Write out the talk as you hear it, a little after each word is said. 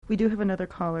We do have another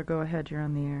caller. Go ahead. You're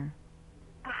on the air.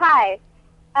 Hi.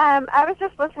 I was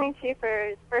just listening to you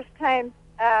for the first time.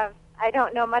 I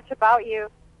don't know much about you.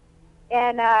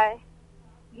 And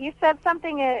you said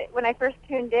something when I first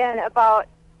tuned in about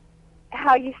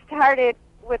how you started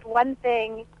with one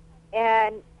thing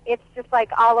and it's just like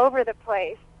all over the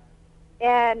place.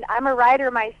 And I'm a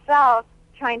writer myself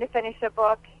trying to finish a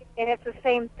book, and it's the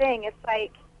same thing. It's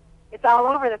like it's all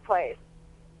over the place.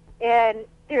 And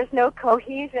there's no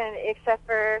cohesion except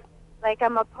for, like,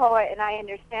 I'm a poet and I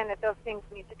understand that those things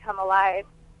need to come alive.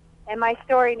 And my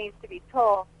story needs to be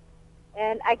told.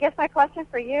 And I guess my question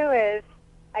for you is,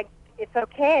 it's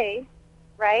okay,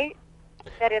 right,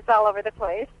 that it's all over the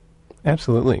place?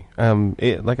 Absolutely.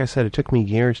 Like I said, it took me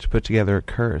years to put together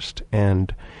Cursed,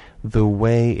 and the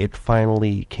way it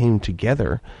finally came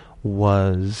together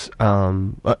was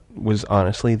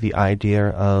honestly the idea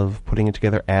of putting it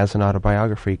together as an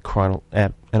autobiography,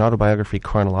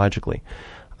 chronologically.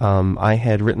 I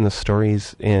had written the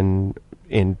stories in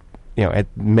at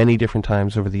many different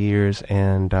times over the years,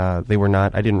 and they were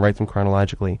not. I didn't write them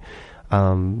chronologically.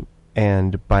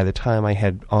 And by the time I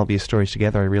had all these stories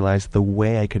together, I realized the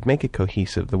way I could make it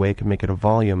cohesive, the way I could make it a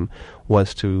volume,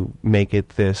 was to make it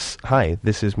this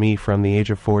is me from the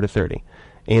age of 4 to 30,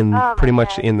 pretty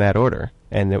much in that order.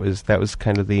 And that was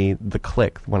kind of the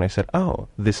click when I said, oh,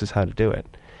 this is how to do it.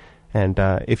 And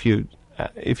if you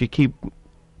keep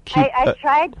I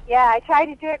tried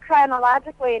to do it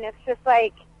chronologically, and it's just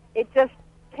like it just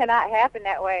cannot happen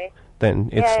that way. Then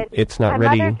it's not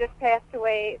ready. My mother just passed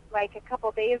away like a couple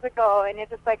days ago, and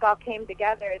it just like all came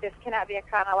together. This cannot be a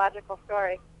chronological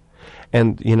story.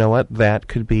 And you know what? That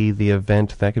could be the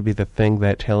event. That could be the thing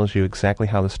that tells you exactly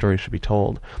how the story should be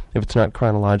told. If it's not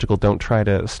chronological, don't try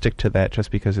to stick to that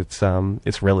just because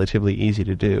it's relatively easy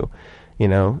to do.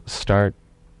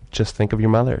 Just think of your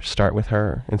mother. Start with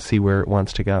her and see where it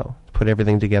wants to go. Put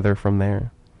everything together from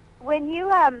there. When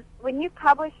you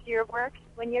publish your work,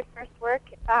 your first work,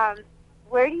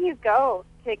 where do you go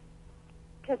to?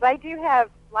 Because I do have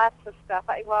lots of stuff.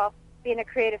 Being a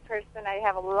creative person, I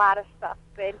have a lot of stuff,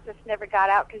 but it just never got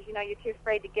out because you're too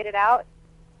afraid to get it out.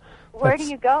 Where do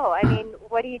you go? I mean,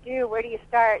 what do you do? Where do you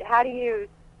start? How do you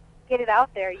get it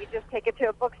out there? You just take it to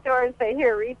a bookstore and say,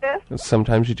 "Here, read this."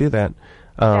 Sometimes you do that. Is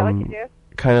that what you do?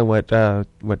 Kind of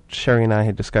what Sherry and I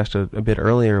had discussed a bit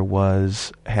earlier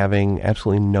was having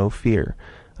absolutely no fear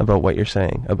about what you're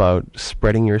saying, about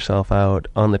spreading yourself out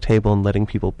on the table and letting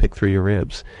people pick through your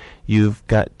ribs. You've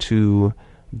got to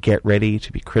get ready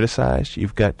to be criticized.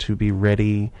 You've got to be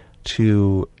ready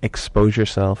to expose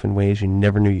yourself in ways you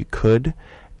never knew you could.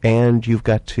 And you've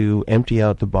got to empty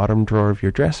out the bottom drawer of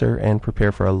your dresser and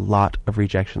prepare for a lot of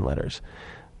rejection letters,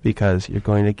 because you're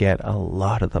going to get a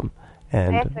lot of them.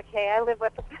 And that's okay. I live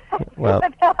with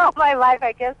that all my life.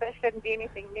 I guess that shouldn't be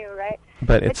anything new, right?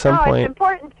 But at some point, it's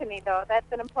important to me, though.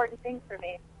 That's an important thing for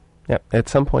me. Yeah. At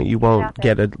some point, you won't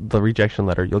get the rejection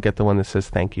letter. You'll get the one that says,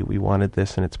 "Thank you. We wanted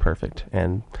this, and it's perfect."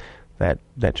 And that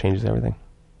changes everything.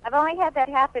 I've only had that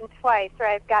happen twice, where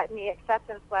I've gotten the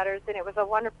acceptance letters, and it was a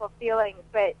wonderful feeling.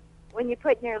 But when you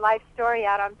put your life story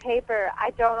out on paper,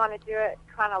 I don't want to do it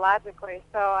chronologically.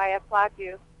 So I applaud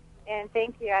you. And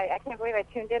thank you. I can't believe I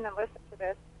tuned in and listened to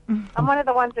this. I'm one of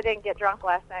the ones that didn't get drunk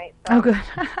last night. So. Oh, good.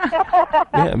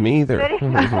 Yeah, me either.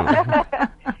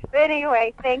 But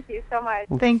anyway, thank you so much.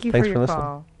 Thanks for your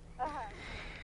call.